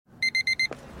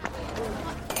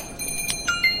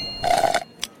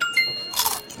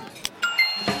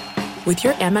With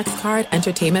your Amex card,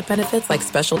 entertainment benefits like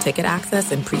special ticket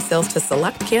access and pre-sales to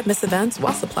select can't-miss events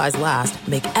while supplies last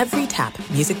make every tap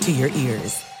music to your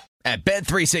ears. At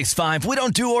Bet365, we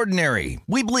don't do ordinary.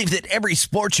 We believe that every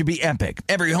sport should be epic.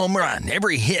 Every home run,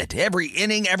 every hit, every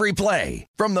inning, every play.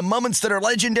 From the moments that are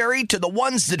legendary to the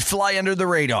ones that fly under the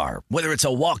radar. Whether it's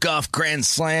a walk-off grand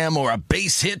slam or a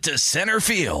base hit to center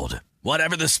field.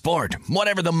 Whatever the sport,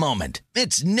 whatever the moment.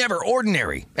 It's never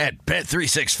ordinary at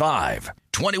Bet365.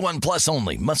 21 plus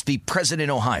only. Must be present in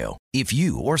Ohio. If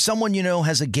you or someone you know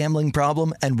has a gambling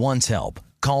problem and wants help,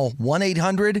 call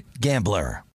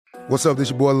 1-800-GAMBLER. What's up, this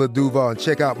your boy Lil Duval, and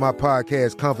check out my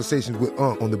podcast, Conversations with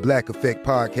Unc, on the Black Effect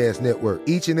Podcast Network.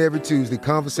 Each and every Tuesday,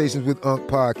 Conversations with Unc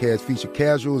podcast feature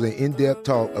casuals and in-depth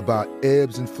talk about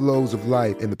ebbs and flows of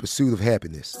life and the pursuit of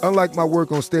happiness. Unlike my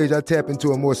work on stage, I tap into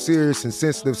a more serious and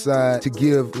sensitive side to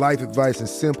give life advice and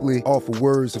simply offer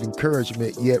words of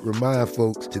encouragement, yet remind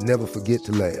folks to never forget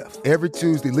to laugh. Every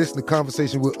Tuesday, listen to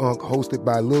Conversation with Unc, hosted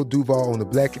by Lil Duval on the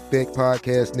Black Effect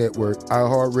Podcast Network,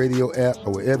 iHeartRadio app,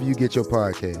 or wherever you get your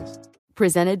podcasts.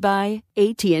 Presented by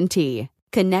AT&T.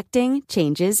 Connecting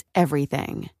changes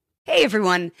everything. Hey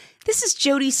everyone, this is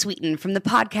Jody Sweeten from the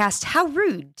podcast How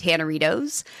Rude,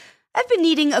 Tanneritos. I've been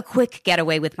needing a quick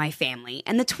getaway with my family,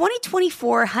 and the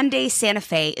 2024 Hyundai Santa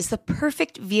Fe is the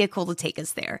perfect vehicle to take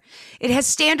us there. It has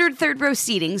standard third-row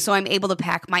seating, so I'm able to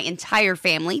pack my entire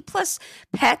family, plus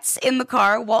pets, in the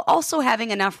car, while also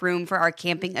having enough room for our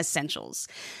camping essentials.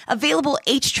 Available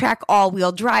H-Track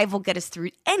all-wheel drive will get us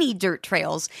through any dirt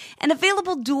trails, and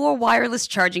available dual wireless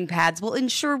charging pads will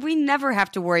ensure we never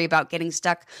have to worry about getting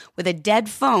stuck with a dead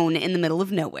phone in the middle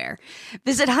of nowhere.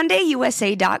 Visit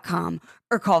HyundaiUSA.com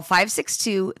or call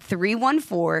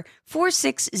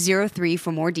 562-314-4603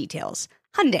 for more details.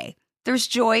 Hyundai, there's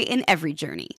joy in every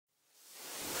journey.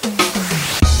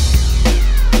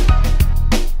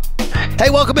 Hey,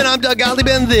 welcome in. I'm Doug Gottlieb,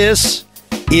 and this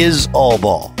is All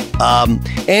Ball.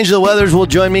 Angela Weathers will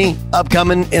join me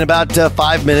upcoming in about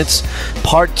 5 minutes.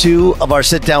 Part 2 of our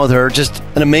sit down with her. Just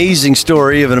an amazing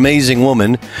story of an amazing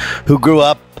woman who grew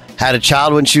up, had a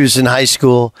child when she was in high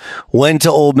school, went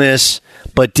to Ole Miss,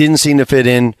 but didn't seem to fit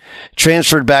in,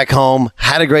 transferred back home,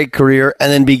 had a great career,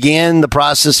 and then began the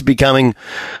process of becoming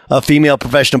a female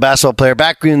professional basketball player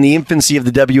back in the infancy of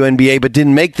the WNBA, but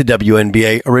didn't make the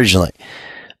WNBA originally.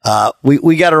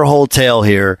 We got her whole tale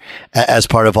here as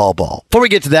part of All Ball. Before we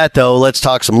get to that, though, let's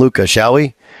talk some Luka, shall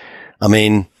we? I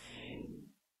mean,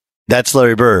 that's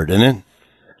Larry Bird, isn't it?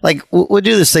 Like, we'll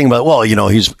do this thing about, well, you know,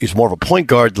 he's more of a point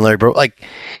guard than Larry Bird. Like,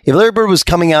 if Larry Bird was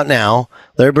coming out now,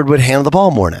 Larry Bird would handle the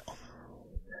ball more now.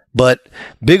 But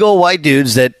big old white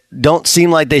dudes that don't seem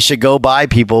like they should go by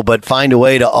people, but find a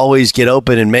way to always get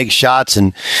open and make shots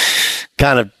and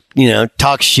kind of, you know,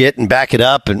 talk shit and back it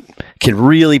up and can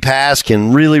really pass,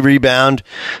 can really rebound,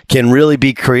 can really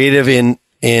be creative in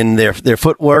their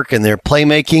footwork and their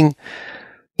playmaking.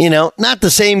 You know, not the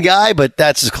same guy, but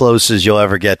that's as close as you'll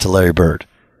ever get to Larry Bird.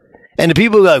 And the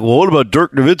people are like, well, what about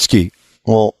Dirk Nowitzki?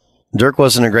 Well, Dirk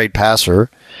wasn't a great passer.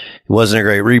 He wasn't a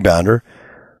great rebounder.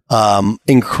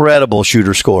 Incredible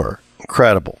shooter scorer.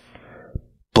 Incredible.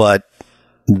 But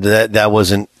that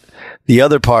wasn't the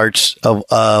other parts of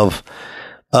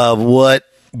what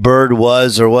Bird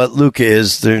was or what Luka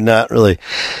is. They're not really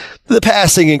the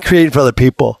passing and creating for other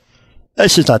people.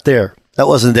 That's just not there. That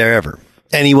wasn't there ever.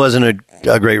 And he wasn't a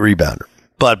great rebounder,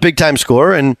 but big time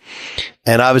scorer and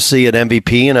obviously an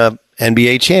MVP and a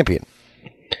NBA champion.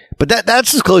 But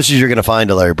that's as close as you're going to find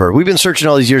to Larry Bird. We've been searching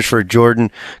all these years for Jordan.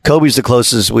 Kobe's the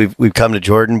closest we've come to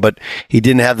Jordan, but he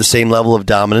didn't have the same level of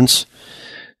dominance.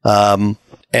 And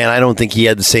I don't think he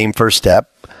had the same first step.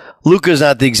 Luka's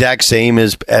not the exact same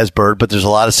as Bird, but there's a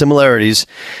lot of similarities,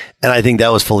 and I think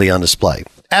that was fully on display.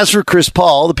 As for Chris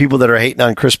Paul, the people that are hating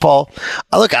on Chris Paul,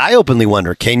 look, I openly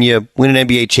wonder, can you win an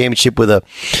NBA championship with a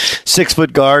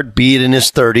 6-foot guard, be it in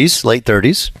his 30s, late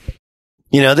 30s?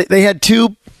 You know, they had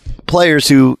two players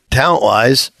who,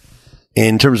 talent-wise,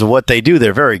 in terms of what they do,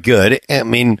 they're very good. I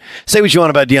mean, say what you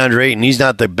want about DeAndre Ayton. He's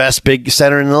not the best big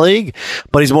center in the league,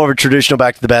 but he's more of a traditional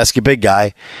back-to-the-basket big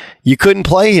guy. You couldn't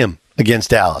play him against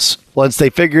Dallas. Once they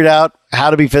figured out how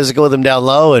to be physical with him down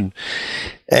low and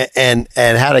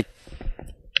how to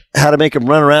make him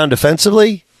run around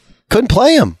defensively, couldn't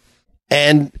play him.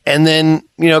 And then,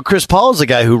 you know, Chris Paul is a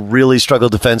guy who really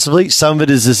struggled defensively. Some of it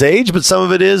is his age, but some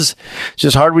of it is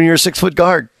just hard when you're a 6-foot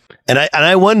guard. And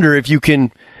I wonder if you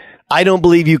can. I don't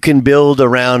believe you can build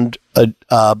around a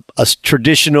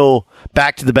traditional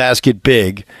back to the basket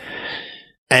big,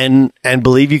 and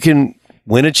believe you can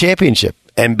win a championship.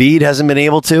 Embiid hasn't been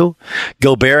able to.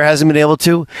 Gobert hasn't been able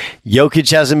to.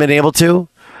 Jokic hasn't been able to.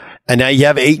 And now you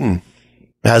have Ayton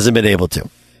hasn't been able to.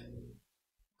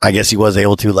 I guess he was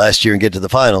able to last year and get to the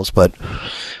finals, but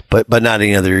not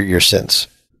any other year since.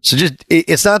 So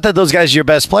it's not that those guys are your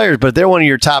best players, but if they're one of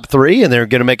your top three and they're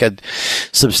going to make a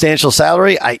substantial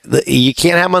salary, you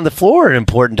can't have them on the floor in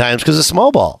important times because of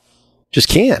small ball. Just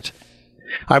can't.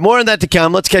 All right, more on that to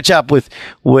come. Let's catch up with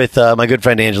my good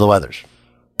friend Angela Weathers.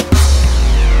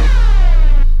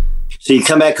 So you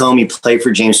come back home, you play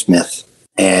for James Smith,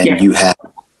 and you have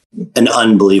an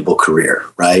unbelievable career,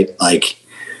 right? Like,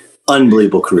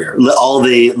 unbelievable career. All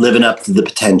the living up to the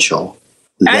potential.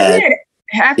 I did.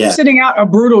 After sitting out a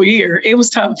brutal year, it was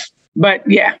tough, but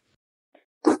yeah.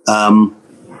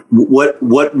 What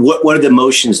are the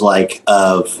emotions like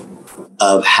of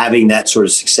having that sort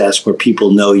of success where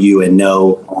people know you and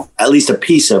know at least a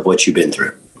piece of what you've been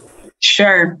through?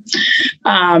 Sure.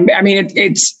 I mean,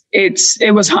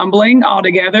 it was humbling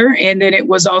altogether. And then it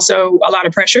was also a lot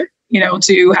of pressure,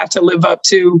 to have to live up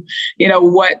to,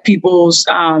 what people's,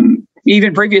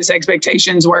 even previous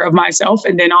expectations were of myself.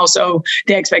 And then also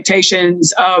the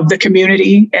expectations of the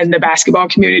community and the basketball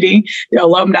community, the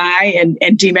alumni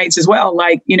and teammates as well.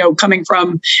 Like, coming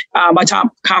from a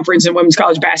top conference in women's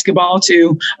college basketball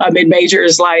to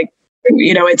mid-majors, like,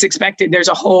 it's expected. There's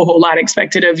a whole lot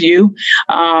expected of you.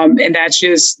 And that's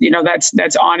just,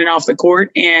 that's on and off the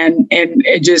court. And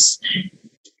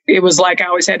it was like I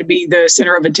always had to be the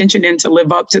center of attention and to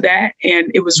live up to that. And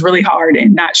it was really hard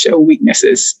and not show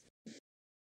weaknesses.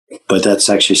 But that's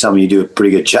actually something you do a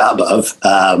pretty good job of,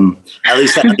 at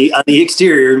least on the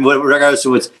exterior. Regardless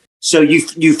of so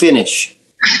you finish.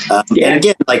 And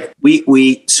again, like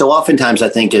we so oftentimes I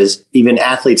think as even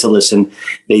athletes that listen,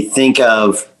 they think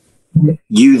of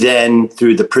you then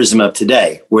through the prism of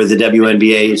today, where the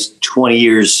WNBA is 20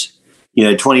 years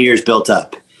built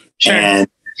up. Sure. And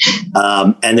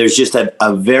there's just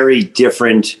a very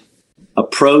different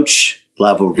approach,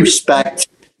 level of respect,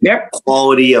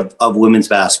 quality of women's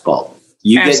basketball.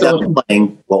 You Absolutely. Get done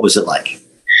playing. What was it like?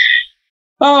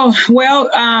 Oh, well,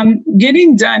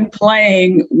 getting done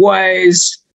playing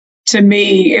was, to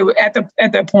me, at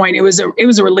that point, it was a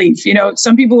relief.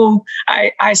 Some people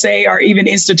I say are even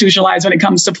institutionalized when it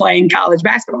comes to playing college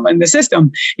basketball in the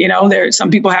system. Some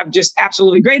people have just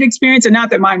absolutely great experience, and not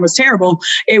that mine was terrible.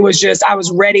 It was just I was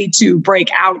ready to break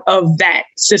out of that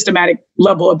systematic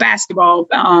level of basketball,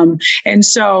 and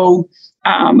so.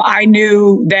 I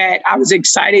knew that I was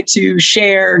excited to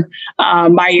share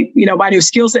my new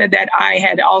skill set that I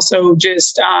had also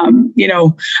just, I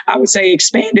would say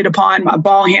expanded upon my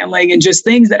ball handling and just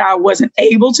things that I wasn't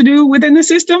able to do within the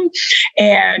system.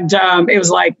 And it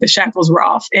was like the shackles were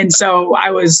off. And so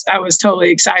I was totally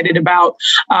excited about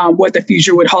what the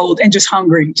future would hold, and just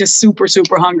hungry, just super,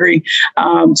 super hungry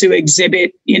to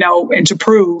exhibit, and to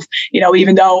prove,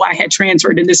 even though I had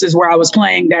transferred and this is where I was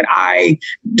playing, that I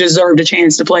deserved a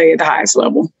chance to play at the highest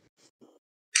level.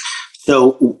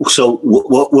 So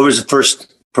what was the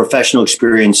first professional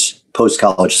experience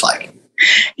post-college like?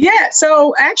 Yeah.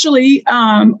 So actually,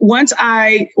 once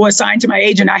I was signed to my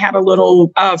agent, I had a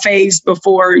little phase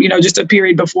before, just a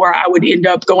period before I would end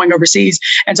up going overseas.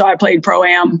 And so I played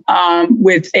Pro-Am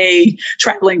with a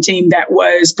traveling team that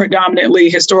was predominantly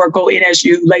historical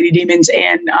NSU Lady Demons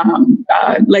and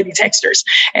Lady Texters.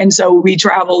 And so we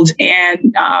traveled,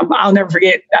 and I'll never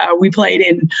forget, we played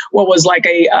in what was like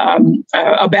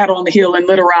a battle on the hill in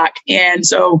Little Rock. And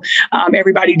so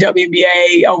everybody,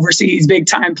 WNBA, overseas, big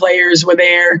time players were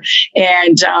there,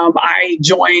 and I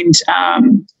joined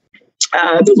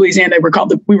the Louisiana.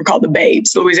 We were called the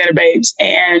Babes, the Louisiana Babes,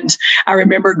 and I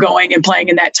remember going and playing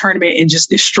in that tournament and just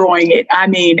destroying it. I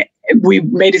mean, we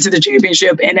made it to the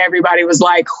championship, and everybody was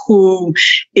like, "Who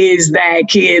is that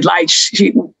kid? Like,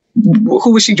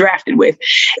 who was she drafted with?"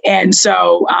 And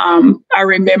so I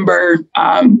remember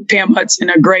Pam Hudson,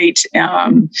 a great,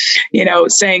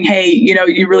 saying, "Hey,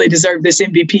 you really deserve this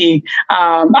MVP."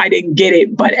 I didn't get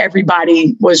it, but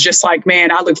everybody was just like,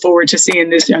 "Man, I look forward to seeing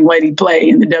this young lady play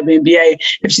in the WNBA.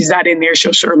 If she's not in there,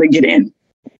 she'll surely get in."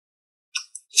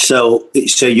 So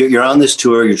you're on this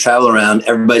tour, you're traveling around,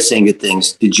 everybody's saying good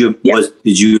things. Did you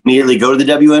immediately go to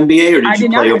the WNBA, or did you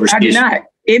play overseas? I did not.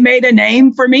 It made a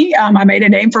name for me. I made a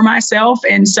name for myself.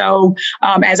 And so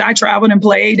as I traveled and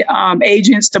played,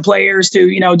 agents to players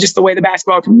to, just the way the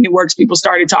basketball community works, people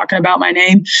started talking about my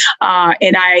name.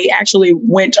 And I actually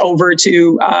went over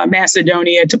to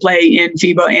Macedonia to play in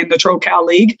FIBA and the Trocal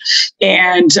League,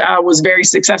 and was very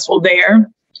successful there.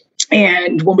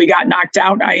 And when we got knocked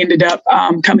out, I ended up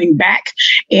coming back,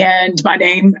 and my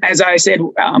name, as I said,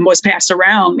 was passed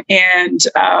around. And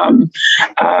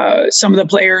some of the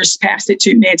players passed it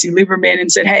to Nancy Lieberman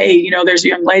and said, "Hey, there's a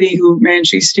young lady who, man,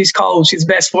 she's cold. She's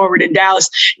the best forward in Dallas.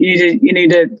 You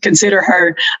need to consider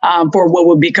her for what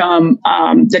would become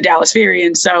the Dallas Fury."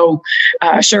 And so,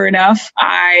 sure enough,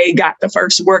 I got the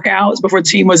first workouts before the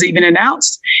team was even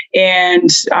announced, and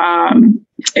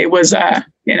it was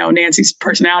Nancy's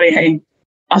personality. "Hey,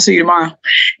 I'll see you tomorrow,"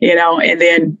 and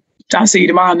then "I'll see you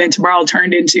tomorrow." And then tomorrow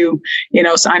turned into,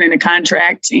 signing a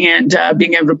contract and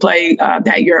being able to play.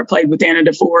 That year I played with Anna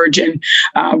DeForge and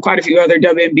quite a few other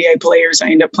WNBA players. I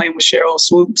ended up playing with Cheryl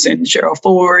Swoops and Cheryl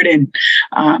Ford and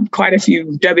quite a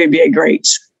few WNBA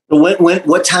greats.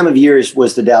 What time of year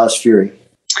was the Dallas Fury?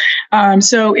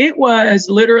 So it was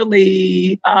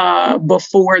literally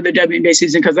before the WNBA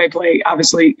season, because they play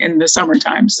obviously in the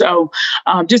summertime. So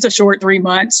just a short 3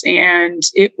 months. And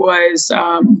it was,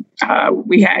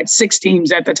 we had 6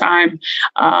 teams at the time.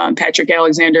 Patrick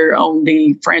Alexander owned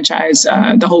the franchise,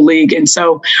 the whole league. And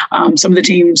so some of the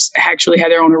teams actually had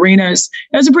their own arenas.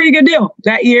 It was a pretty good deal.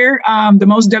 That year, the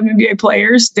most WNBA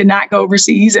players did not go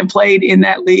overseas and played in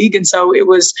that league. And so it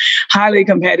was highly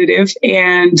competitive,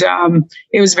 and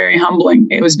it was very humbling.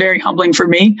 It was very humbling for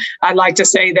me. I'd like to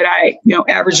say that I,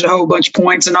 averaged a whole bunch of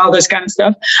points and all this kind of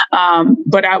stuff.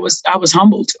 But I was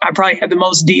humbled. I probably had the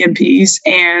most DNPs.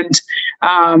 And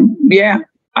I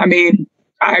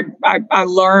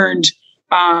learned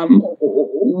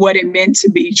what it meant to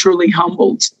be truly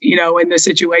humbled, in the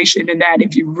situation, and that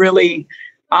if you really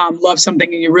love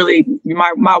something and you really,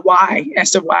 my why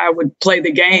as to why I would play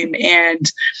the game.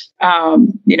 And,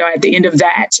 at the end of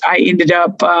that, I ended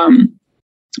up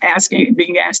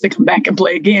being asked to come back and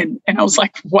play again. And I was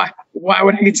like, why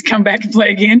would I get to come back and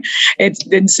play again? It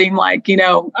didn't seem like,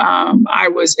 I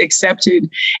was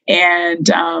accepted. And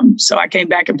so I came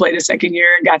back and played a second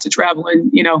year and got to travel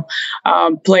and,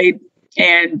 played.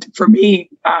 And for me,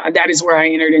 that is where I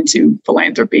entered into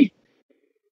philanthropy.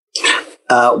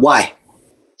 Why?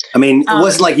 I mean, it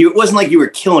wasn't like you were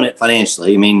killing it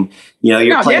financially. I mean, you're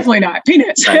no, playing, definitely not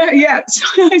peanuts. Right. Yeah.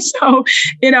 So,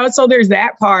 so there's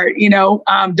that part,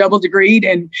 double degreed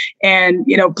and,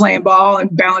 playing ball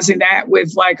and balancing that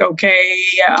with like, okay,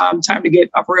 time to get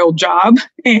a real job.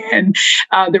 And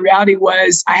the reality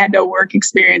was I had no work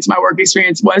experience. My work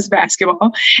experience was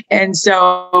basketball. And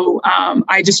so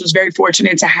I just was very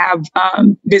fortunate to have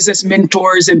business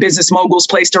mentors and business moguls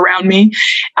placed around me.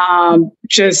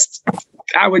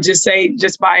 I would just say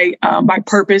just by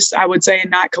purpose, I would say, and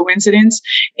not coincidence.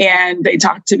 And they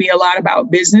talked to me a lot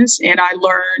about business, and I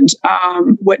learned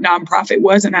what nonprofit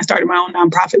was. And I started my own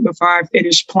nonprofit before I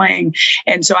finished playing.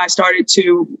 And so I started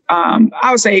to,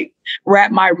 I would say,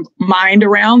 wrap my mind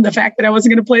around the fact that I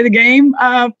wasn't going to play the game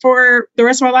for the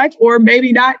rest of my life, or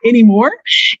maybe not anymore.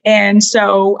 And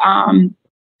so,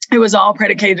 it was all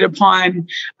predicated upon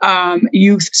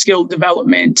youth skill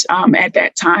development at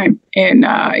that time in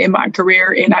my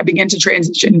career. And I began to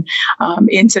transition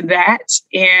into that.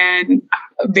 And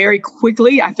very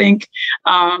quickly, I think,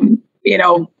 there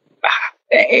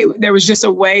was just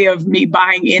a way of me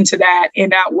buying into that.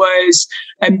 And that was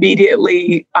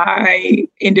immediately I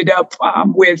ended up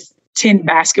with 10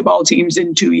 basketball teams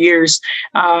in 2 years,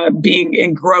 being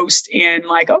engrossed in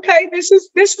like, okay, this is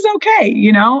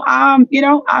okay.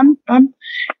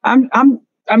 I'm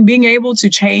being able to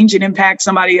change and impact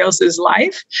somebody else's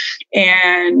life.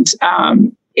 And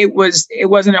it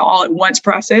wasn't an all at once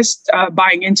process,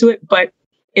 buying into it, but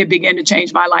it began to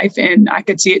change my life, and I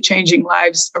could see it changing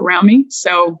lives around me.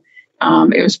 So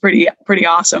it was pretty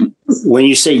awesome. When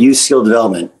you say youth skill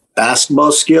development,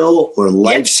 basketball skill or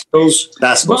life skills?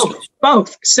 Basketball skills.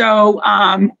 Both. So,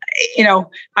 I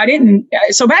didn't.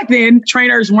 So back then,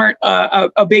 trainers weren't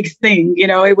a big thing.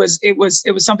 It was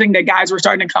something that guys were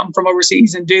starting to come from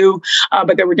overseas and do,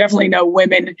 but there were definitely no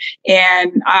women.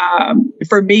 And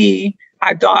for me,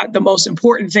 I thought the most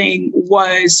important thing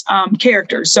was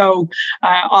character. So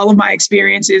all of my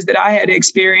experiences that I had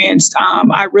experienced,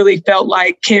 I really felt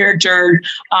like character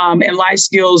and life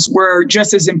skills were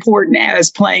just as important as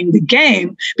playing the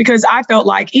game, because I felt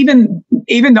like even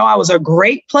though I was a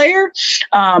great player,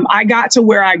 I got to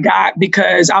where I got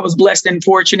because I was blessed and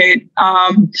fortunate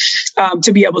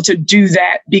to be able to do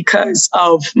that because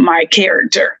of my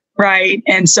character. Right.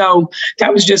 And so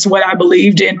that was just what I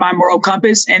believed in, my moral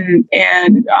compass, and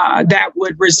that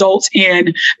would result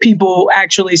in people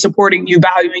actually supporting you,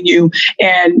 valuing you,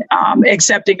 and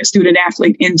accepting a student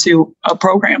athlete into a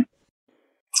program.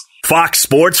 Fox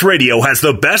Sports Radio has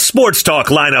the best sports talk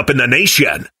lineup in the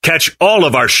nation. Catch all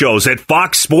of our shows at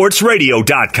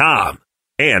foxsportsradio.com.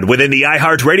 And within the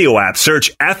iHeartRadio app,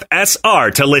 search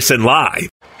FSR to listen live.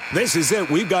 This is it.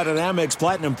 We've got an Amex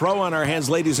Platinum Pro on our hands,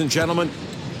 ladies and gentlemen.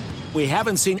 We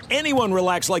haven't seen anyone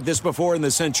relax like this before in the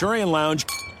Centurion Lounge.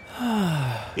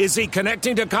 Is he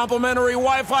connecting to complimentary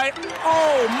Wi-Fi?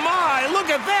 Oh, my. Look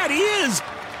at that. He is.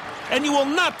 And you will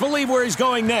not believe where he's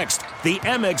going next. The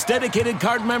Amex dedicated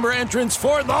card member entrance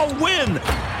for the win.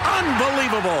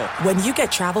 Unbelievable. When you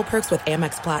get travel perks with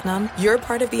Amex Platinum, you're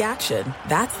part of the action.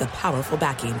 That's the powerful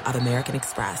backing of American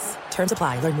Express. Terms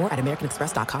apply. Learn more at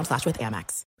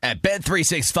americanexpress.com/withAmex. At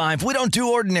Bet365, we don't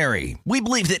do ordinary. We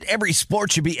believe that every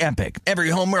sport should be epic.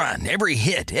 Every home run, every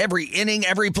hit, every inning,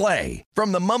 every play.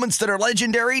 From the moments that are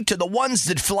legendary to the ones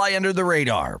that fly under the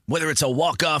radar. Whether it's a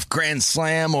walk-off grand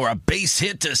slam or a base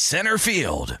hit to center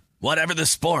field. Whatever the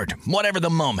sport, whatever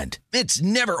the moment. It's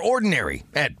never ordinary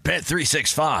at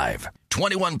Bet365.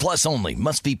 21 plus only.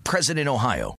 Must be present in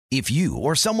Ohio. If you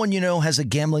or someone you know has a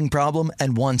gambling problem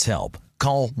and wants help,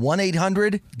 call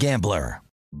 1-800-GAMBLER.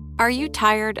 Are you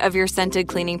tired of your scented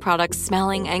cleaning products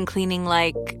smelling and cleaning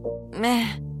like meh?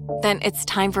 Then it's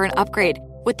time for an upgrade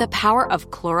with the power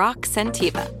of Clorox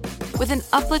Scentiva. With an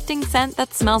uplifting scent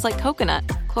that smells like coconut,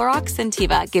 Clorox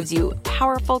Scentiva gives you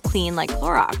powerful clean like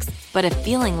Clorox, but a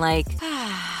feeling like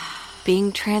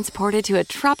being transported to a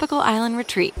tropical island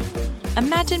retreat.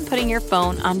 Imagine putting your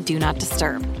phone on Do Not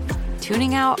Disturb,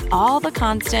 tuning out all the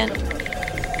constant,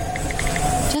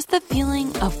 just the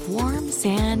feeling of warm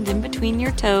sand in between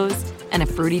your toes and a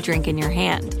fruity drink in your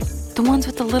hand. The ones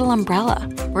with the little umbrella.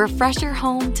 Refresh your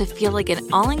home to feel like an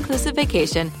all-inclusive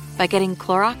vacation by getting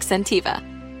Clorox Scentiva.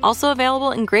 Also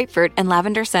available in grapefruit and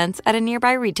lavender scents at a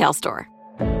nearby retail store.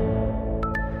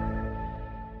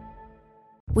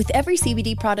 With every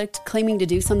CBD product claiming to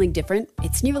do something different,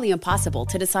 it's nearly impossible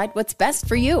to decide what's best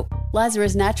for you.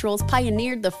 Lazarus Naturals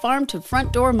pioneered the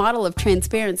farm-to-front-door model of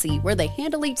transparency, where they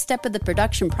handle each step of the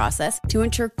production process to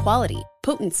ensure quality,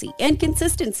 potency, and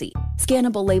consistency.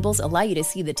 Scannable labels allow you to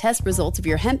see the test results of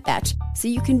your hemp batch, so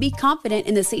you can be confident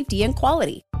in the safety and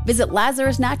quality. Visit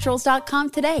LazarusNaturals.com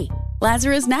today.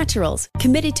 Lazarus Naturals,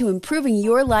 committed to improving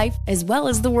your life as well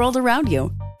as the world around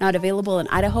you. Not available in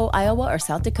Idaho, Iowa, or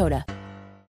South Dakota.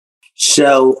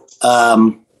 So,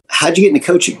 how'd you get into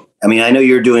coaching? I mean, I know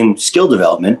you're doing skill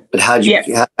development, but how'd you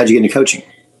get into coaching?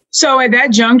 So at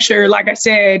that juncture, like I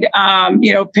said,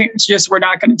 parents just were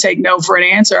not going to take no for an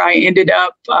answer. I ended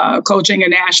up coaching a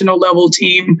national level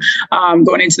team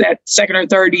going into that second or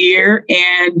third year,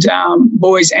 and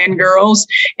boys and girls.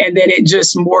 And then it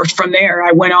just morphed from there.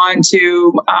 I went on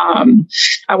to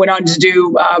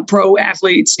do pro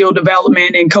athlete skill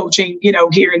development and coaching,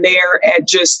 here and there at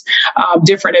just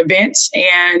different events.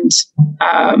 And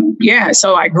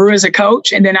so I grew as a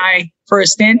coach, and then for a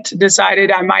stint,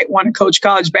 decided I might want to coach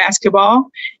college basketball.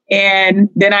 And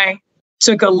then I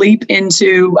took a leap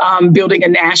into building a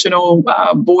national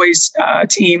boys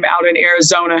team out in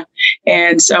Arizona.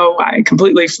 And so I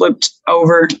completely flipped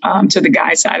over to the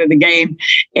guys side of the game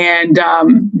and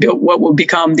built what will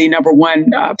become the number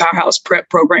one powerhouse prep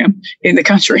program in the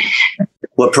country.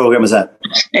 What program is that?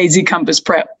 AZ Compass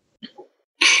Prep.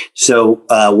 So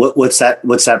what's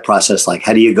that process like?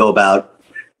 How do you go about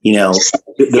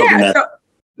building that? So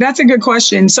that's a good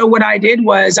question. So what I did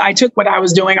was I took what I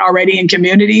was doing already in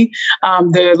community,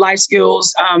 the life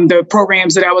skills, the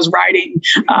programs that I was writing,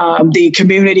 the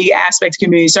community aspects,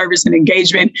 community service and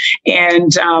engagement.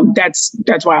 And that's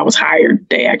why I was hired.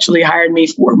 They actually hired me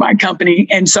for my company.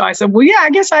 And so I said, well, yeah,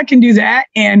 I guess I can do that.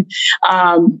 And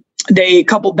they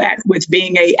coupled that with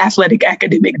being a athletic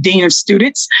academic dean of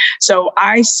students. So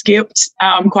I skipped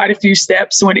quite a few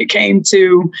steps when it came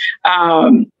to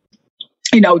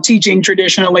teaching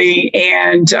traditionally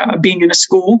and being in a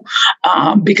school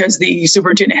because the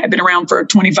superintendent had been around for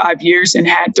 25 years and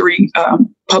had 3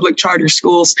 public charter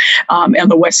schools on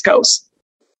the West Coast.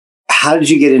 How did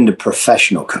you get into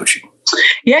professional coaching?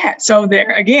 Yeah. So there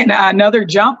again, another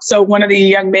jump. So one of the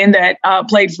young men that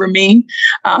played for me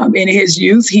in his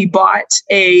youth, he bought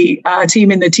a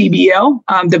team in the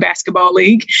TBL, the basketball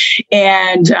league.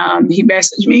 And he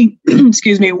messaged me,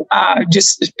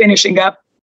 just finishing up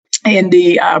in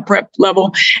the prep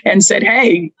level and said,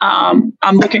 hey, I'm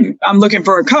looking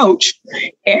for a coach.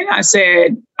 And I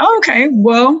said, oh, okay,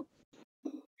 well,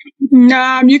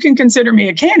 you can consider me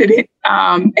a candidate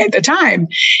at the time.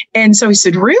 And so he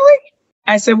said, really?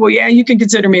 I said, well, yeah, you can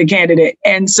consider me a candidate.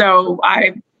 And so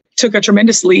I took a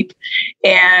tremendous leap.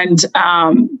 And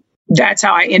that's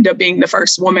how I end up being the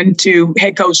first woman to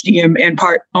head coach, GM, and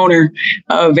part owner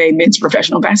of a men's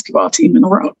professional basketball team in the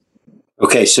world.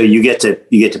 Okay, so you get to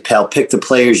pick the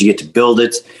players, you get to build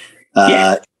it,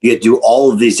 you get to do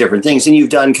all of these different things, and you've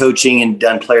done coaching and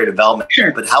done player development.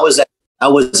 Sure. But how is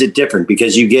How was it different?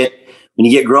 Because when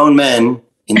you get grown men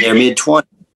in their mid-20s,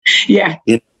 yeah,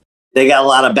 they got a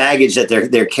lot of baggage that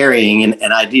they're carrying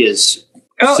and ideas.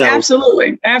 Oh, so.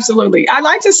 Absolutely. Absolutely. I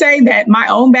like to say that my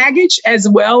own baggage, as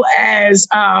well as,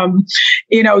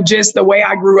 just the way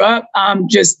I grew up,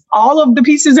 just all of the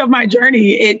pieces of my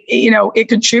journey, it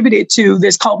contributed to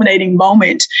this culminating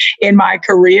moment in my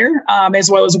career, as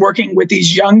well as working with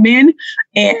these young men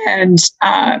and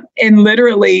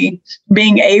literally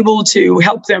being able to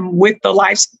help them with the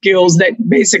life skills that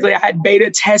basically I had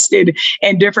beta tested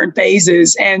in different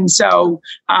phases. And so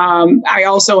I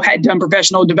also had done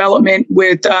professional development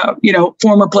with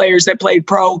former players that played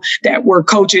pro that were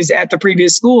coaches at the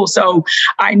previous school. So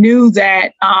I knew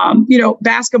that,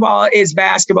 basketball is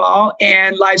basketball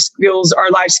and life skills are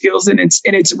life skills, and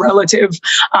it's relative.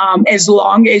 As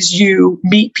long as you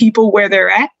meet people where they're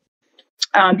at,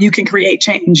 you can create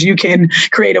change, you can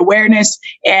create awareness,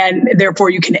 and therefore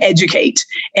you can educate.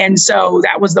 And so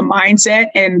that was the mindset,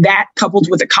 and that coupled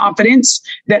with the confidence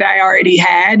that I already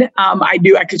had, I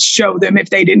knew I could show them if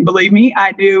they didn't believe me.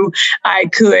 I knew I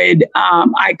could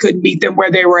meet them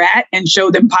where they were at and show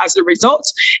them positive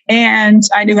results. And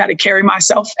I knew how to carry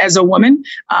myself as a woman.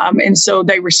 And so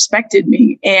they respected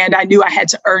me, and I knew I had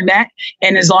to earn that.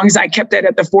 And as long as I kept that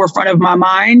at the forefront of my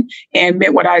mind and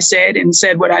meant what I said and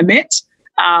said what I meant,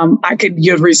 I could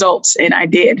yield results, and I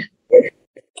did.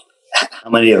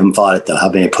 How many of them fought it, though? How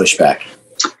many pushed back?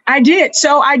 I did.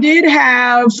 So I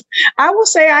will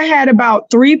say I had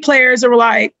about 3 players that were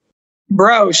like,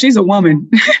 bro, she's a woman.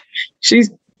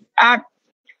 Look at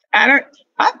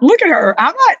her.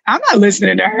 I'm not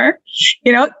listening to her,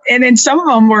 and then some of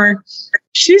them were,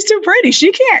 she's too pretty.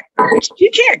 She can't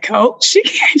coach. She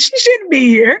shouldn't be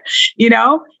here,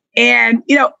 And,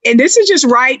 and this is just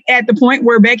right at the point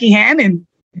where Becky Hammon,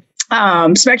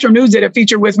 Spectrum News did a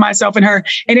feature with myself and her.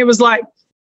 And it was like,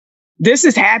 this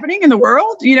is happening in the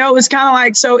world. It's kind of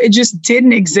like, so it just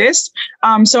didn't exist.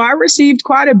 So I received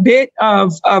quite a bit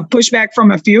of pushback from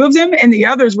a few of them. And the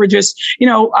others were just,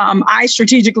 I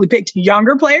strategically picked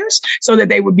younger players so that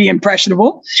they would be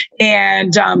impressionable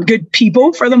and good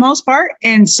people for the most part.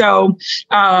 And so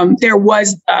there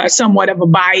was somewhat of a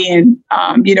buy-in,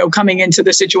 coming into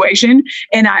the situation.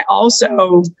 And I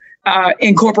also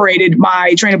incorporated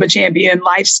my Train Up a Champion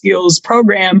life skills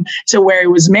program to where it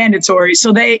was mandatory.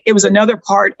 So it was another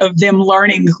part of them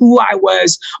learning who I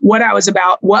was, what I was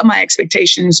about, what my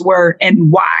expectations were,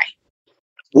 and why.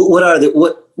 What are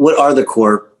the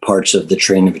core parts of the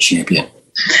Train Up a Champion?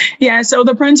 Yeah, so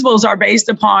the principles are based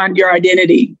upon your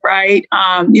identity, right?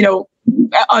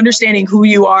 Understanding who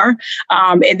you are.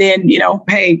 And then,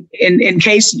 hey, in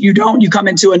case you don't, you come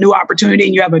into a new opportunity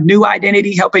and you have a new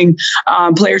identity, helping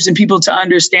players and people to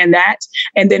understand that.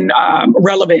 And then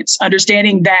relevance,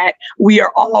 understanding that we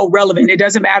are all relevant. It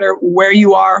doesn't matter where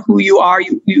you are, who you are.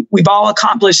 We've all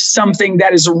accomplished something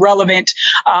that is relevant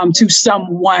to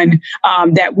someone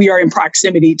that we are in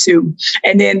proximity to.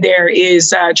 And then there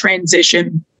is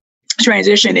transition.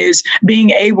 Transition is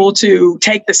being able to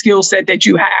take the skill set that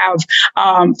you have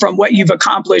from what you've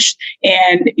accomplished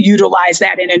and utilize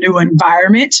that in a new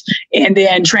environment. And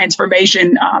then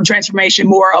transformation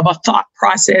more of a thought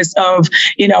process of,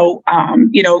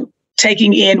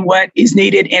 taking in what is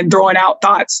needed and throwing out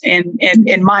thoughts and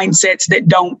mindsets that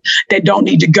don't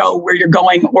need to go where you're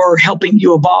going, or helping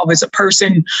you evolve as a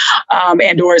person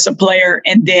and or as a player.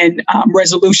 And then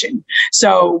resolution.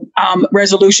 So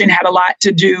resolution had a lot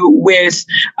to do with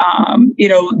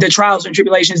the trials and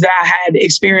tribulations that I had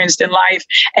experienced in life,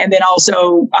 and then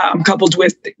also coupled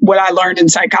with what I learned in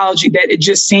psychology, that it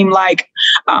just seemed like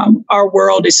our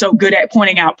world is so good at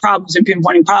pointing out problems and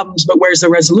pinpointing problems, but where's the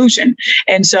resolution?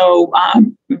 And so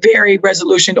very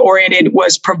resolution oriented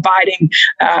was providing,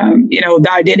 the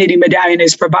identity medallion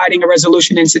is providing a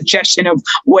resolution and suggestion of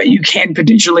what you can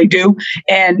potentially do.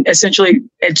 And essentially,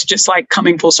 it's just like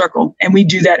coming full circle. And we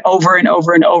do that over and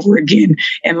over and over again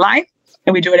in life.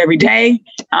 And we do it every day,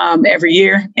 every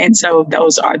year. And so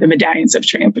those are the medallions of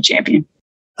Train Up a Champion.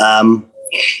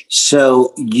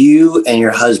 So you and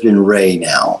your husband, Ray,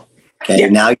 now, okay,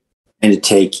 now you're trying to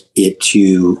take it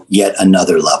to yet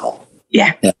another level.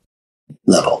 Yeah.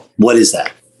 Level. What is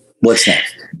that? What's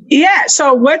next? Yeah.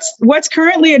 So what's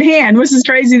currently at hand? This is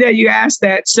crazy that you asked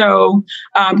that. So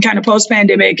kind of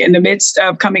post-pandemic, in the midst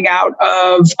of coming out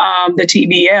of the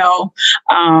TBL,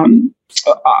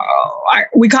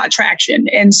 we caught traction.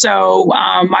 And so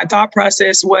my thought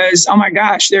process was, oh my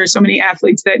gosh, there are so many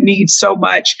athletes that need so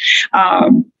much,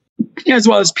 as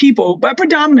well as people, but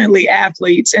predominantly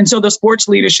athletes. And so the sports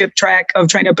leadership track of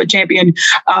Train Up a Champion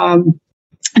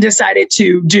decided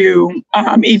to do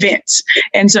events.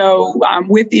 And so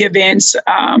with the events,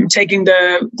 taking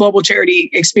the global charity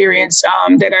experience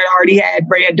that I already had,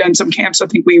 Ray had done some camps. I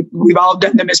think we've all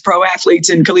done them as pro athletes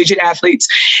and collegiate athletes,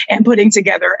 and putting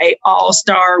together a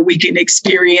all-star weekend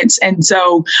experience. And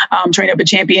so Train Up a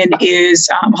Champion is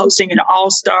hosting an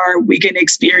all-star weekend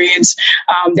experience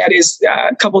that is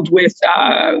coupled with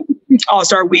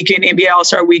All-Star Weekend, NBA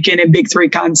All-Star Weekend, and Big Three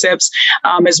concepts,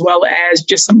 as well as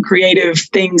just some creative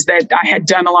things that I had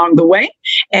done along the way.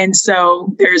 And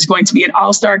so there's going to be an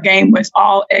all-star game with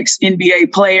all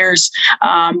ex-NBA players,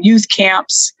 youth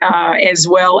camps, as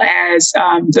well as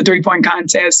the three-point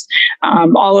contest,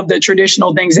 all of the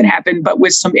traditional things that happen, but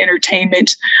with some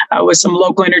entertainment, with some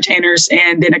local entertainers,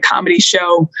 and then a comedy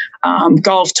show,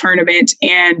 golf tournament,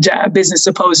 and business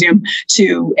symposium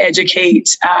to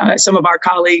educate some of our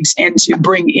colleagues and to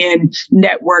bring in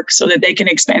network so that they can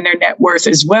expand their net worth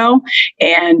as well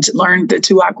and learn the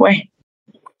Tuac way.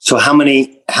 So how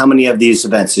many of these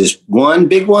events? Is one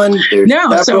big one? There's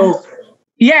several?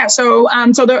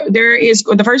 So there is,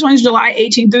 the first one is July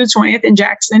 18th through the 20th in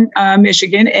Jackson,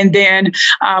 Michigan. And then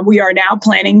we are now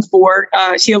planning for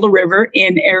Gila River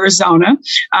in Arizona.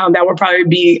 That will probably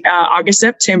be August,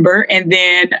 September. And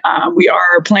then we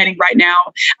are planning right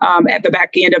now at the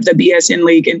back end of the BSN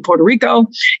League in Puerto Rico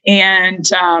and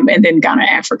then Ghana,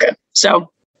 Africa.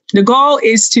 So the goal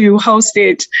is to host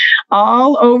it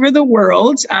all over the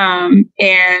world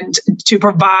and to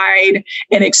provide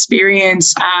an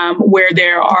experience where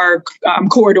there are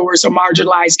corridors or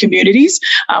marginalized communities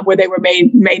where they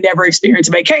may never experience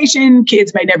a vacation.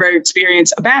 Kids may never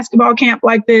experience a basketball camp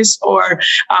like this or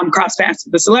cross paths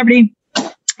with a celebrity.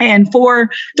 And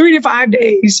for 3 to 5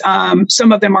 days,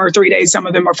 some of them are 3 days, some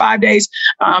of them are 5 days,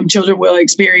 children will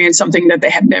experience something that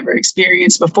they have never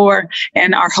experienced before.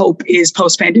 And our hope is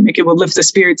post-pandemic, it will lift the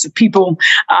spirits of people.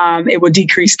 It will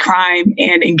decrease crime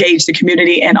and engage the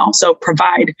community and also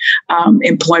provide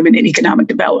employment and economic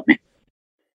development.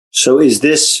 So is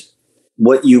this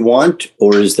what you want,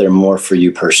 or is there more for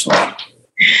you personally?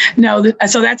 No,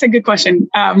 so that's a good question.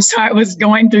 So I was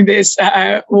going through this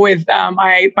with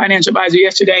my financial advisor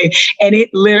yesterday, and it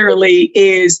literally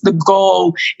is, the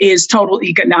goal is total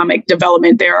economic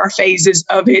development. There are phases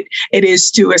of it. It is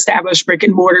to establish brick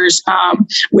and mortars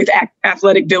with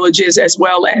athletic villages, as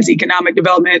well as economic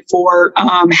development for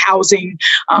housing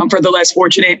for the less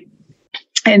fortunate.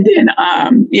 And then,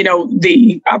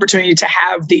 the opportunity to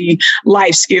have the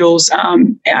life skills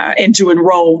and to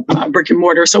enroll brick and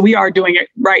mortar. So we are doing it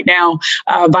right now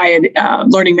via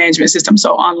learning management system,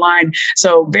 so online.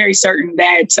 So very certain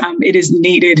that it is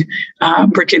needed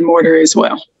brick and mortar as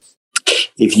well.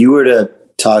 If you were to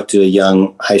talk to a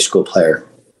young high school player,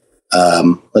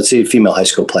 let's say a female high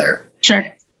school player.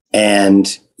 Sure.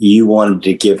 And you wanted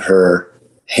to give her,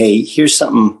 hey, here's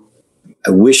something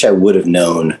I wish I would have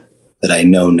known that I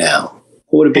know now,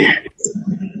 what would it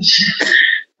be?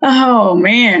 Oh,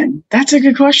 man, that's a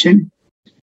good question.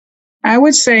 I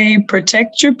would say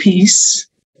protect your peace,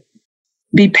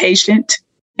 be patient,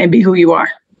 and be who you are.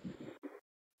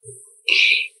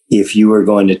 If you were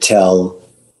going to tell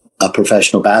a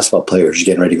professional basketball player who's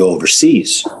getting ready to go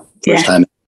overseas, first time,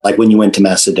 like when you went to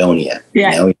Macedonia,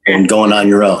 and going on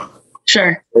your own.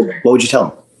 Sure. What would you tell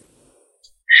them?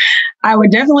 I would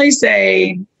definitely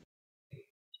say,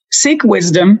 seek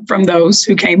wisdom from those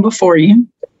who came before you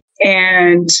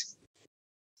and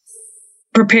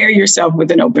prepare yourself with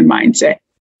an open mindset.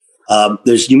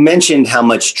 You mentioned how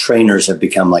much trainers have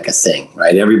become like a thing,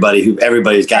 right? Everybody's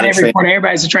got a trainer.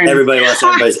 Everybody's a trainer.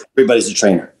 Everybody's a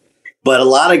trainer. But a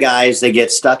lot of guys, they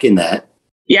get stuck in that.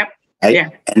 Yep. Right? Yeah.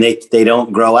 And they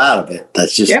don't grow out of it.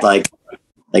 That's just like,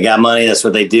 they got money. That's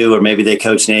what they do. Or maybe they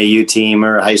coach an AAU team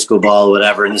or high school ball or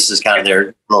whatever. And this is kind of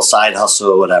their little side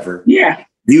hustle or whatever. Yeah.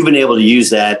 You've been able to use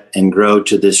that and grow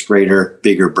to this greater,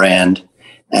 bigger brand.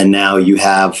 And now you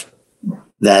have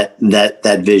that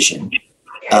vision.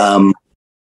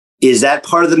 Is that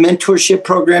part of the mentorship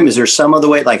program? Is there some other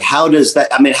way? Like, how does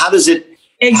it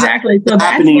exactly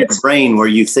happen in your brain where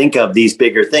you think of these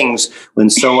bigger things when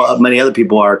so many other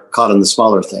people are caught on the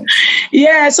smaller things?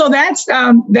 Yeah, so that's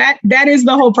that is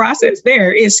the whole process.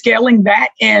 There is scaling that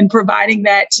and providing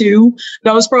that to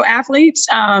those pro athletes,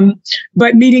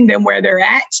 but meeting them where they're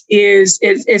at is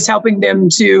helping them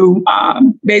to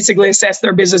basically assess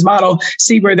their business model,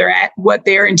 see where they're at, what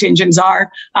their intentions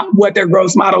are, what their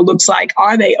growth model looks like.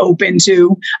 Are they open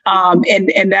to?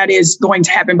 And that is going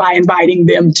to happen by inviting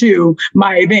them to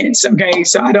my events. Okay.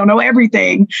 So I don't know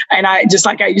everything. And I, just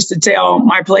like I used to tell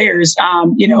my players,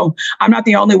 you know, I'm not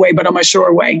the only way, but I'm a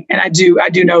sure way. And I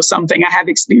do know something. I have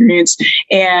experience.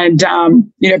 And,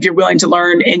 you know, if you're willing to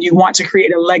learn and you want to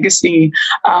create a legacy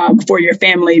for your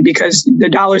family, because the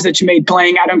dollars that you made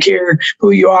playing, I don't care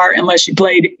who you are, unless you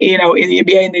played, you know, in the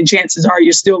NBA, and then chances are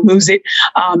you still lose it.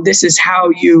 This is how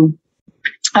you,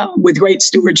 with great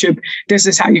stewardship, this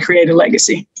is how you create a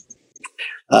legacy.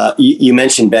 You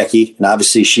mentioned Becky, and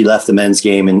obviously she left the men's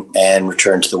game and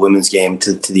returned to the women's game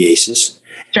to the Aces.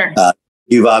 Sure.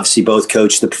 You've obviously both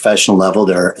coached the professional level.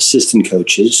 They're assistant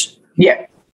coaches. Yeah.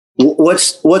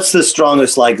 What's the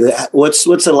strongest likelihood? What's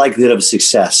the likelihood of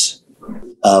success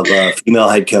of a female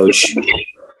head coach?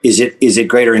 Is it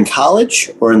greater in college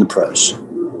or in the pros?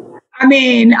 I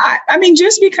mean,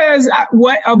 just because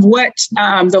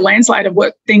the landslide of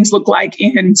what things look like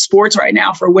in sports right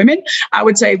now for women, I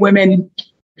would say women.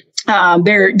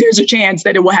 There's a chance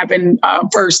that it will happen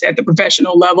first at the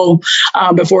professional level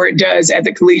before it does at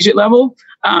the collegiate level.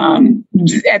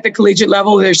 At the collegiate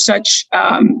level, there's such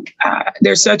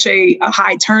a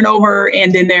high turnover,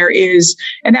 and then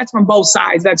and that's from both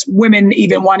sides. That's women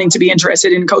even wanting to be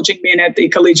interested in coaching men at the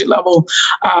collegiate level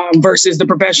versus the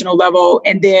professional level.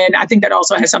 And then I think that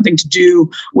also has something to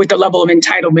do with the level of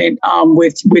entitlement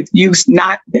with youth.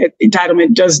 Not that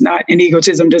entitlement does not and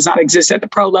egotism does not exist at the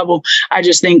pro level. I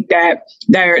just think that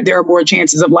there are more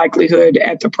chances of likelihood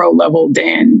at the pro level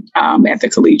than at the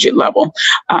collegiate level.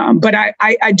 But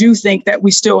I do think that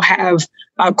we still have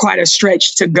quite a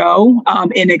stretch to go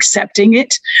in accepting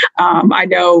it. I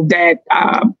know that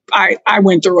I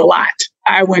went through a lot.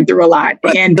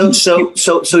 Right. And so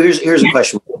here's a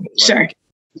question. Sure.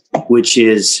 Which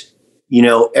is, you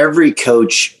know, every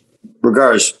coach,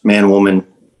 regardless, man, woman,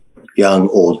 young,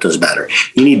 old, doesn't matter.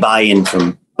 You need buy-in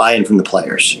from the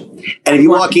players. And if you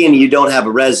walk in and you don't have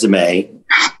a resume,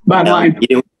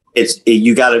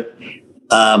 you got to,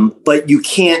 but you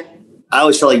can't. I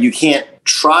always feel like you can't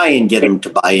try and get them to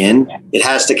buy in. It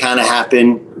has to kind of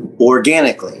happen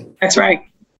organically. That's right.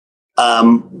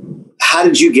 How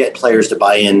did you get players to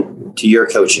buy in to your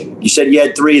coaching? You said you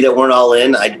had 3 that weren't all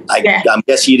in. I'm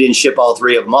guessing you didn't ship all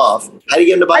 3 of them off. How do you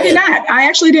get them to buy in? I did not. I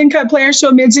actually didn't cut players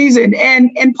till midseason.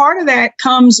 And part of that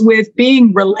comes with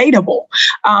being relatable.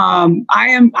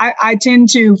 I tend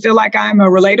to feel like I'm a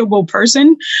relatable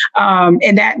person.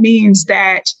 And that means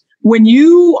that when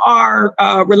you are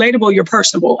relatable, you're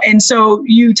personable. And so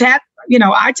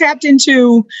I tapped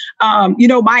into,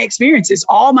 my experiences,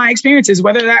 all my experiences,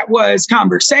 whether that was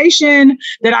conversation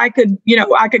that I could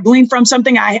glean from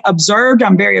something I observed.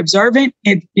 I'm very observant.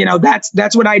 And,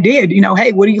 that's what I did.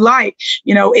 Hey, what do you like?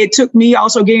 It took me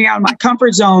also getting out of my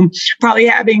comfort zone, probably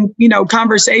having,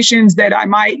 conversations that I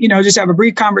might, just have a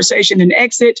brief conversation and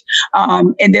exit.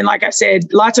 And then, like I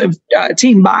said, lots of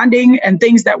team bonding and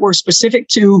things that were specific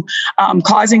to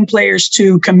causing players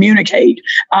to communicate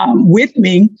with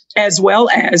me as well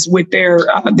as with their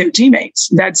teammates.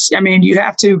 You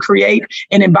have to create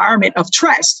an environment of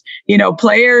trust.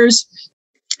 Players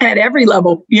at every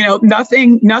level,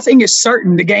 nothing is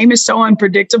certain. The game is so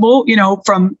unpredictable,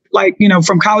 from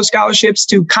college scholarships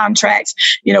to contracts.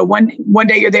 One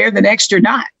day you're there, the next you're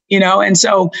not. And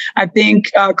so I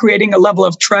think creating a level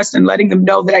of trust and letting them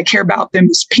know that I care about them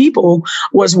as people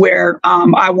was where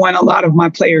I won a lot of my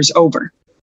players over.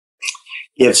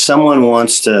 If someone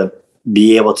wants to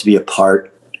be able to be a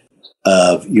part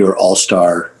of your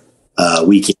All-Star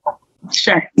weekend,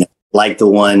 sure, like the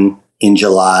one in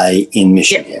July in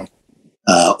Michigan,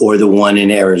 or the one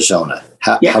in Arizona,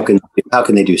 how can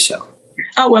they do so?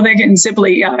 Oh, well, they can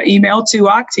simply email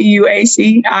Tuac,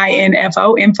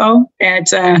 TUACINFO, info at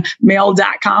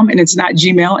mail.com. And it's not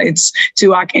Gmail, it's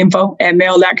tuacinfo at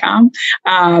mail.com.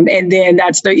 And then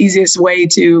that's the easiest way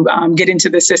to get into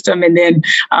the system. And then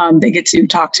they get to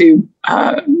talk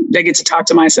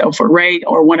to myself or Ray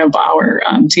or one of our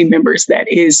team members that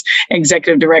is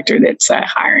executive director that's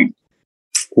hiring.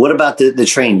 What about the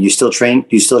train? Do you still train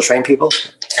people?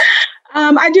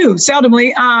 I do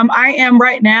seldomly. I am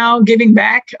right now giving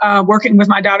back, working with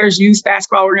my daughter's youth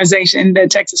basketball organization, the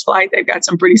Texas Flight. They've got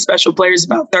some pretty special players,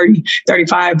 about 30,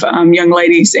 35 young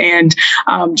ladies. And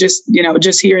just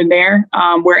here and there,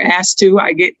 we're asked to.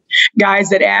 I get guys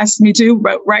that ask me to.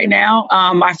 But right now,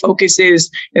 my focus is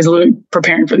really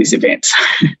preparing for these events.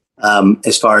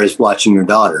 As far as watching your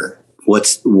daughter,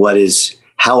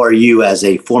 how are you as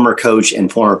a former coach and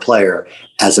former player,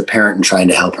 as a parent and trying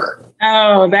to help her?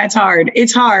 Oh, that's hard.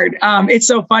 It's hard. It's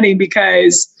so funny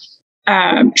because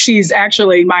she's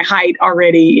actually my height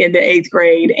already in the 8th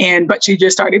grade, but she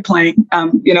just started playing.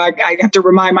 I have to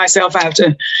remind myself I have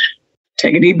to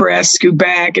take a deep breath, scoot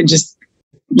back, and just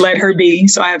let her be.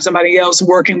 So I have somebody else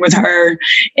working with her,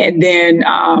 and then,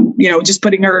 just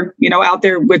putting her, out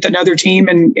there with another team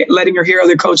and letting her hear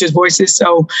other coaches' voices.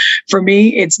 So for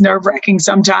me, it's nerve-wracking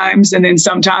sometimes. And then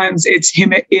sometimes it's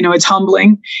it's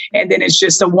humbling. And then it's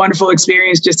just a wonderful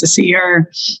experience just to see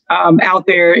her out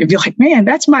there and be like, man,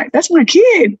 that's my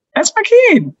kid. That's my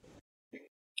kid.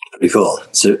 Pretty cool.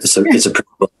 It's a pretty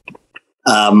cool.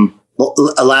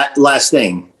 Last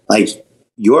thing, like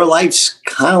your life's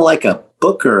kind of like a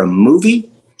book or a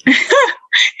movie.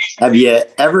 Have you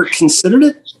ever considered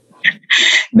it?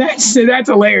 That's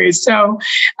hilarious. So,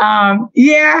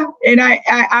 yeah. And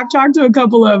I've talked to a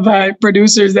couple of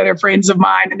producers that are friends of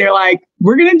mine, and they're like,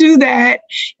 we're going to do that.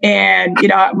 And,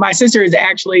 my sister is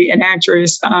actually an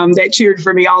actress that cheered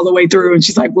for me all the way through. And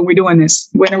she's like, when are we doing this?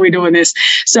 When are we doing this?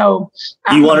 So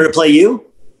you want her to play you?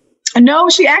 No,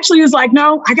 she actually was like,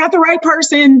 no, I got the right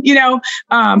person,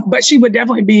 but she would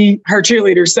definitely be her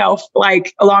cheerleader self,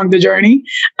 like along the journey.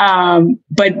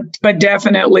 But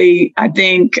definitely, I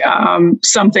think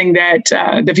something that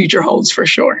the future holds for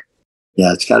sure.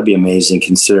 Yeah, it's got to be amazing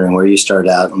considering where you started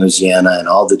out in Louisiana and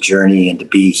all the journey, and to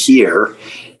be here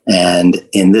and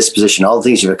in this position, all the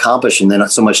things you've accomplished, and then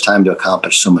so much time to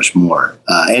accomplish so much more.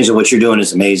 Angela, what you're doing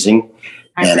is amazing.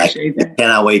 I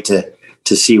cannot wait to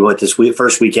see what this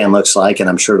first weekend looks like, and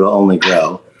I'm sure it'll only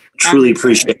grow. Truly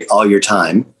appreciate all your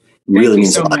time. Really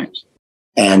means a lot. Much.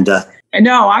 And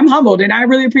no, I'm humbled, and I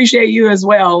really appreciate you as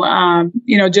well.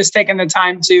 Just taking the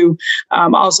time to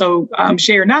also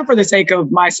share, not for the sake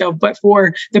of myself, but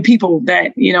for the people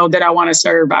that that I want to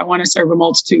serve. I want to serve a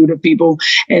multitude of people,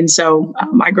 and so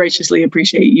I graciously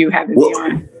appreciate you having me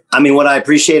on. I mean, what I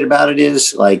appreciate about it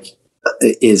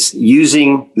is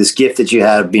using this gift that you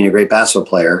have, being a great basketball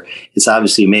player. It's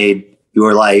obviously made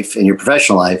your life and your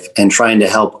professional life, and trying to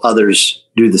help others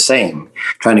do the same,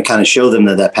 trying to kind of show them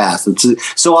that path.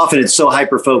 So often it's so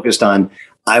hyper focused on,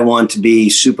 I want to be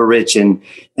super rich and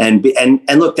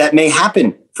look, that may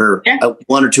happen for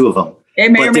one or two of them,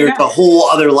 but there's a whole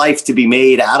other life to be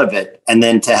made out of it, and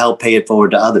then to help pay it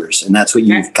forward to others. And that's what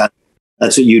you've got.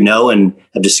 That's what and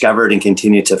have discovered and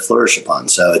continue to flourish upon.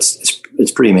 So it's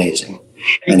pretty amazing.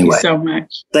 Thank you so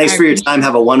much. Thanks for your time.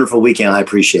 Have a wonderful weekend. I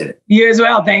appreciate it. You as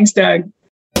well. Thanks, Doug.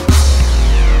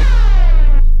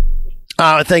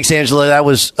 Thanks, Angela. That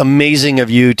was amazing of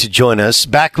you to join us.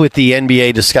 Back with the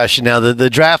NBA discussion now. The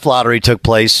draft lottery took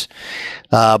place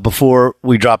before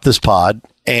we dropped this pod.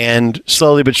 And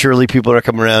slowly but surely, people are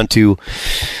coming around to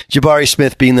Jabari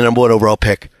Smith being the number 1 overall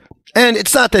pick. And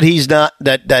it's not that he's not,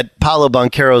 that Paolo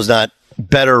Banchero's not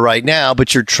better right now,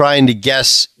 but you're trying to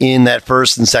guess in that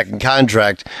first and second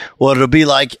contract what it'll be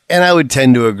like. And I would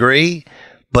tend to agree,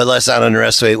 but let's not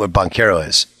underestimate what Banchero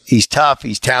is. He's tough.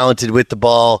 He's talented with the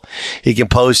ball. He can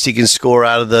post. He can score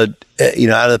out of the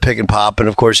pick and pop. And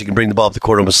of course, he can bring the ball up the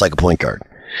court almost like a point guard.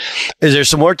 Is there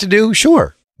some work to do?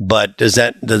 Sure. But does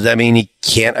that mean he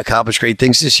can't accomplish great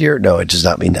things this year? No, it does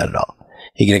not mean that at all.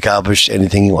 He can accomplish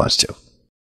anything he wants to.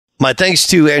 My thanks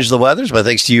to Angela Weathers. My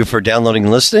thanks to you for downloading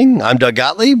and listening. I'm Doug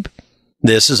Gottlieb.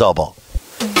 This is All Ball.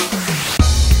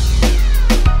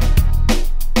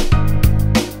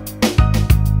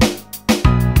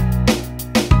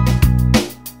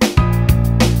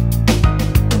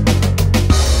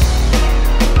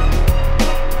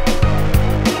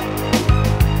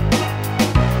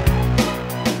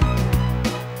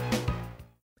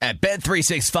 At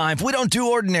Bet365, we don't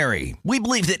do ordinary. We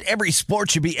believe that every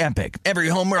sport should be epic. Every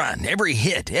home run, every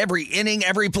hit, every inning,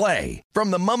 every play.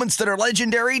 From the moments that are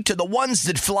legendary to the ones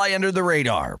that fly under the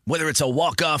radar. Whether it's a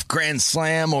walk-off grand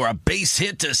slam or a base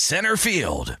hit to center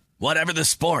field. Whatever the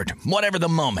sport, whatever the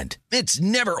moment. It's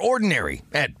never ordinary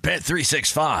at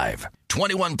Bet365.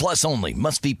 21 plus only.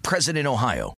 Must be present in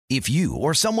Ohio. If you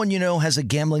or someone you know has a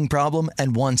gambling problem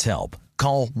and wants help,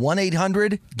 call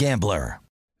 1-800-GAMBLER.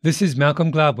 This is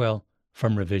Malcolm Gladwell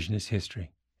from Revisionist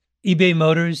History. eBay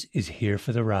Motors is here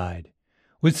for the ride.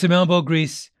 With some elbow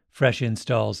grease, fresh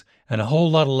installs, and a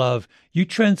whole lot of love, you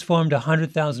transformed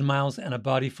 100,000 miles and a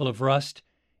body full of rust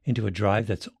into a drive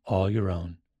that's all your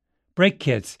own. Brake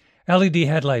kits, LED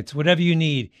headlights, whatever you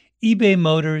need, eBay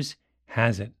Motors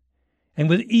has it. And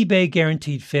with eBay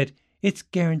Guaranteed Fit, it's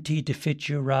guaranteed to fit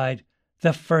your ride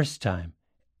the first time,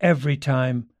 every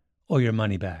time, or your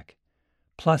money back.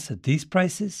 Plus, at these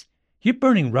prices, you're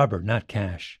burning rubber, not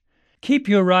cash. Keep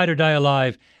your ride or die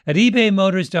alive at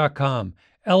ebaymotors.com.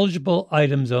 Eligible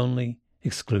items only.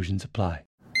 Exclusions apply.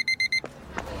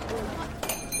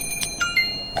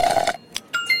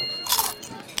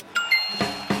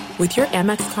 With your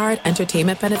Amex card,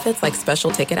 entertainment benefits like special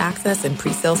ticket access and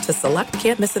pre-sales to select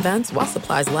can't-miss events while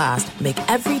supplies last make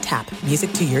every tap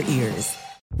music to your ears.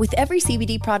 With every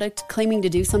CBD product claiming to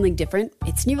do something different,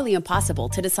 it's nearly impossible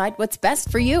to decide what's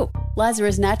best for you.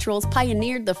 Lazarus Naturals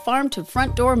pioneered the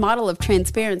farm-to-front-door model of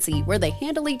transparency, where they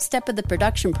handle each step of the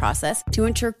production process to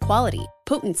ensure quality,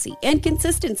 potency, and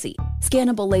consistency.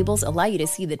 Scannable labels allow you to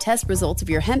see the test results of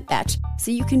your hemp batch, so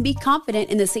you can be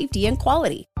confident in the safety and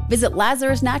quality. Visit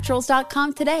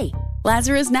LazarusNaturals.com today.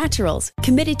 Lazarus Naturals,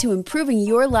 committed to improving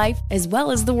your life as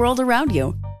well as the world around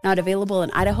you. Not available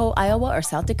in Idaho, Iowa, or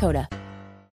South Dakota.